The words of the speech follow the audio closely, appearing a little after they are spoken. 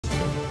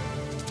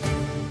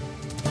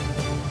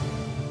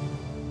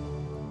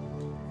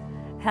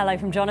Hello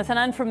from Jonathan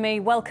and from me.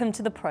 Welcome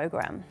to the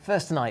programme.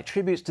 First tonight,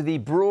 tributes to the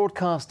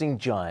broadcasting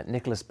giant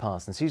Nicholas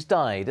Parsons, who's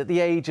died at the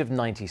age of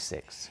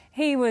 96.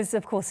 He was,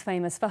 of course,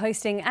 famous for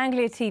hosting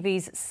Anglia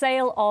TV's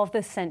Sale of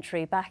the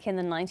Century back in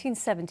the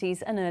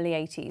 1970s and early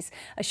 80s,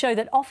 a show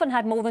that often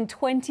had more than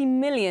 20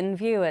 million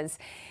viewers.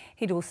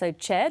 He'd also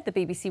chaired the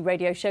BBC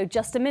radio show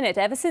Just a Minute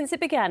ever since it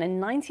began in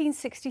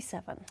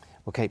 1967.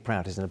 Well, Kate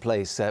Prout is in a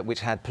place which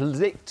had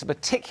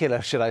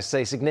particular, should I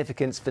say,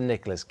 significance for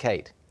Nicholas.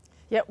 Kate.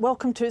 Yeah,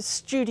 welcome to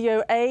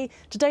Studio A.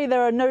 Today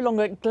there are no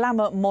longer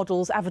glamour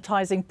models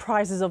advertising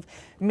prizes of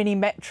mini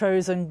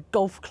metros and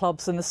golf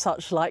clubs and the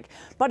such like.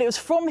 But it was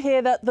from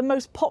here that the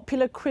most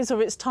popular quiz of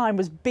its time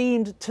was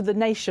beamed to the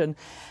nation.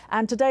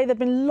 And today there have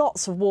been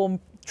lots of warm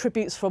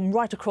tributes from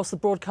right across the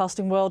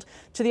broadcasting world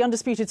to the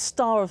undisputed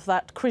star of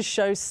that quiz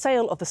show,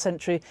 Sale of the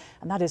Century,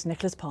 and that is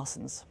Nicholas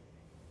Parsons.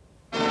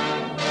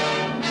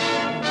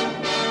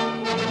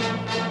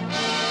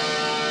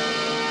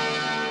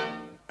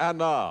 And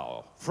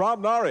now,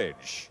 from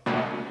Norwich,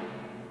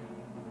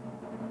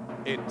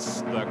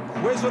 it's the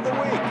Quiz of the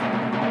Week.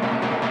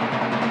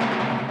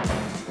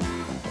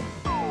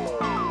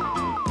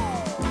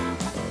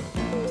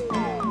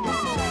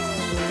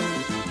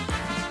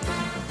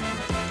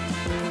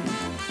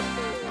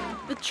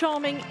 The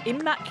charming,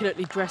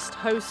 immaculately dressed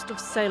host of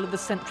Sale of the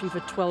Century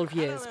for 12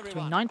 years,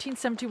 between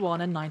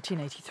 1971 and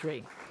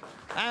 1983.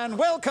 And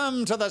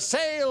welcome to the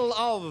Sale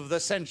of the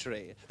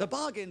Century. The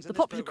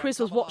popular quiz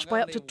was watched by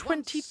up to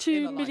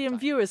 22 million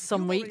viewers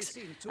some weeks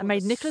and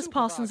made Nicholas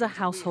Parsons a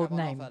household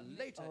name.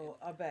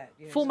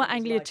 Former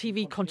Anglia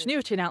TV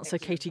continuity announcer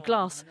Katie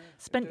Glass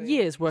spent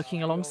years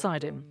working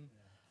alongside him.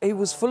 He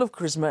was full of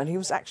charisma, and he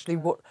was actually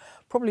what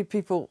probably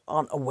people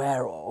aren't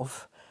aware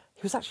of.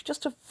 He was actually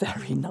just a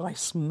very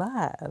nice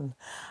man.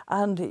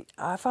 And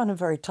I found him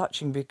very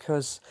touching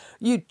because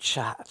you'd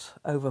chat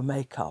over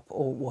makeup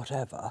or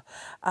whatever,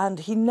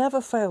 and he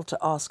never failed to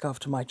ask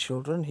after my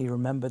children. He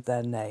remembered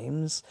their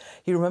names.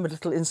 He remembered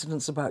little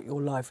incidents about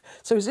your life.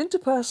 So his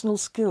interpersonal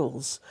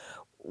skills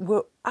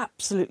were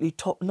absolutely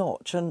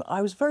top-notch, and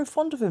I was very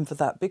fond of him for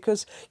that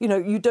because, you know,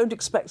 you don't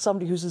expect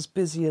somebody who's as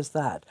busy as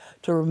that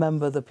to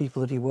remember the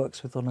people that he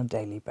works with on a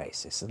daily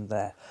basis and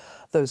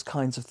those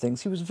kinds of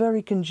things. He was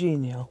very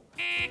congenial.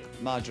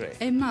 Marjorie.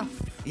 A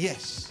muff.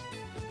 Yes.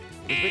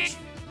 Which?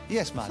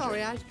 Yes, Marjorie.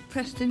 Sorry, I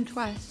pressed in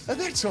twice. Oh,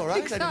 that's all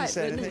right. Excitement. I didn't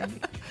say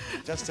anything.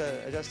 just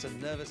a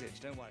nervous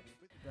itch, don't worry.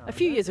 A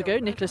few years ago,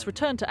 Nicholas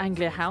returned to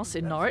Anglia House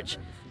in Norwich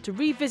to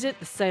revisit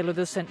the Sale of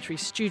the Century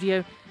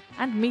studio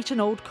and meet an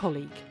old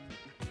colleague.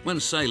 When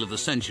Sale of the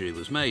Century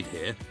was made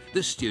here,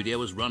 this studio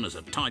was run as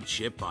a tight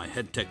ship by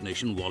head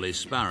technician Wally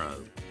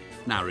Sparrow.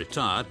 Now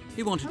retired,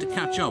 he wanted to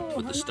catch up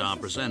with the star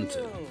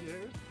presenter.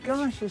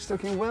 Gosh, you're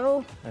looking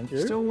well. Thank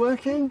you. Still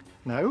working?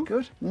 No.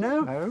 Good?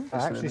 No? No.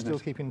 I actually still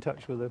keep in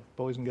touch with the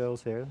boys and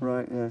girls here.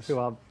 Right, yes. Who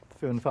are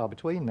few and far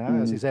between now,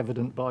 as is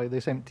evident by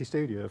this empty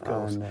studio, of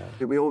course. No.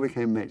 We all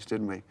became mates,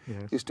 didn't we?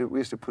 Yes. We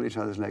used to pull each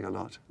other's leg a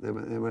lot. They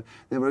were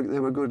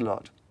a good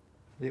lot.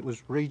 It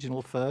was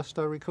regional first,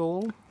 I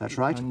recall. That's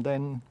right. And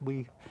then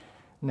we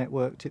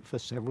networked it for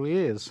several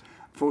years.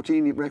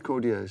 14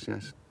 record years,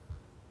 yes.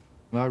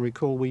 I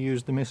recall we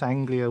used the Miss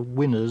Anglia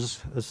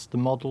winners as the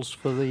models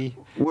for the...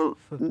 Well,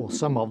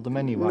 some of them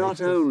anyway.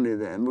 Not only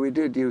them, we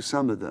did use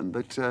some of them,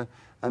 but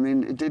I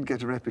mean, it did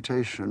get a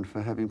reputation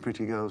for having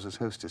pretty girls as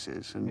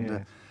hostesses,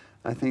 and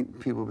I think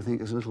people would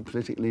think it's a little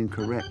politically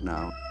incorrect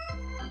now.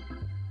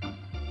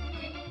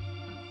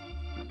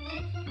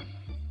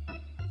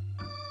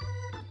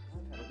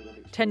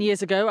 Ten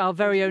years ago, our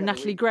very own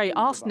Natalie Gray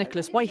asked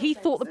Nicholas why he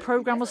thought the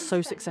programme was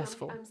so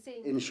successful.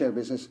 In show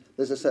business,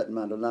 there's a certain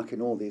amount of luck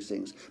in all these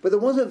things. But there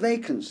was a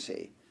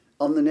vacancy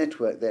on the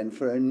network then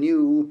for a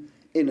new,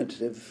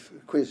 innovative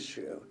quiz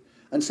show.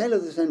 And Sale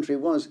of the Century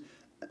was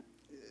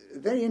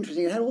very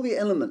interesting. It had all the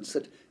elements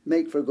that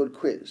make for a good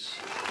quiz.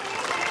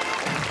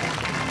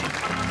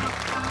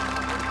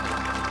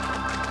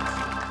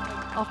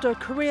 After a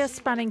career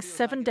spanning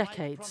 7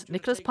 decades,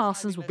 Nicholas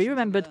Parsons will be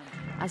remembered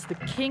as the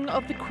king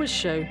of the quiz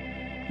show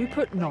who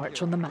put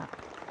Norwich on the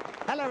map.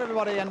 Hello,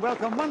 everybody, and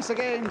welcome once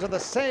again to the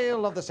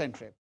Sale of the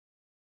Century.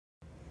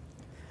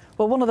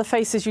 Well, one of the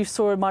faces you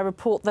saw in my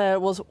report there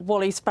was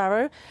Wally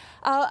Sparrow.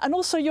 And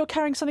also you're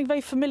carrying something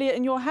very familiar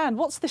in your hand.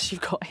 What's this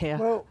you've got here?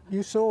 Well,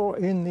 you saw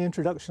in the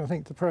introduction, I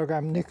think, to the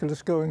programme,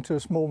 Nicholas going to a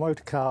small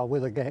motor car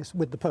with a guest,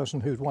 with the person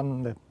who'd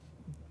won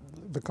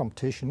the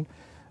competition.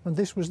 And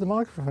this was the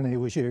microphone he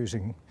was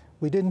using.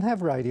 We didn't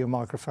have radio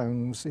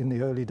microphones in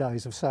the early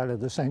days of Sale of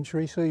the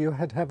Century, so you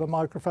had to have a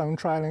microphone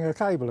trailing a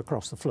cable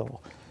across the floor.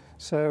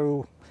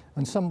 So,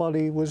 and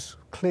somebody was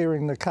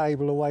clearing the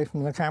cable away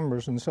from the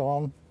cameras and so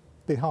on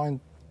behind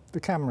the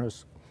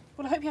cameras.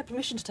 Well, I hope you had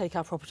permission to take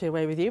our property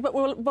away with you, but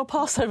we'll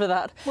pass over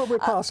that. Well, we'll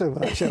pass over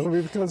that, shall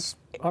we? Because,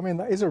 I mean,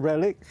 that is a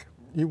relic.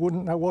 You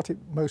wouldn't know what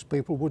most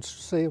people would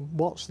say,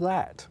 what's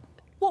that?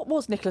 What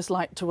was Nicholas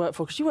like to work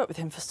for? Because you worked with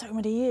him for so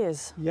many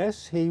years.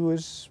 Yes, he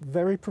was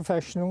very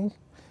professional,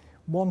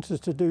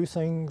 wanted to do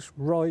things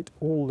right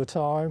all the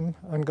time,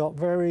 and got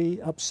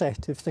very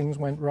upset if things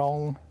went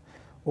wrong,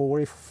 or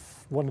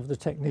if one of the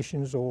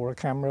technicians or a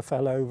camera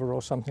fell over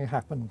or something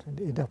happened,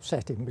 it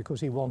upset him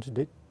because he wanted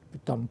it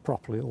done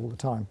properly all the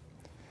time.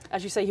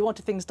 As you say, he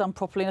wanted things done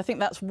properly, and I think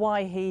that's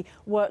why he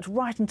worked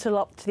right until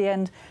up to the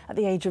end at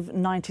the age of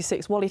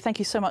 96. Wally, thank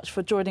you so much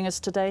for joining us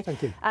today.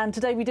 Thank you. And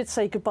today we did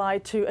say goodbye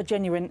to a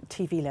genuine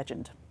TV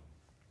legend.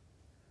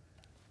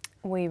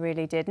 We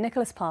really did.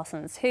 Nicholas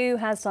Parsons, who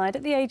has died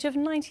at the age of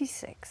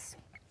 96.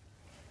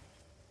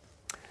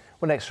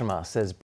 Well, next from us, there's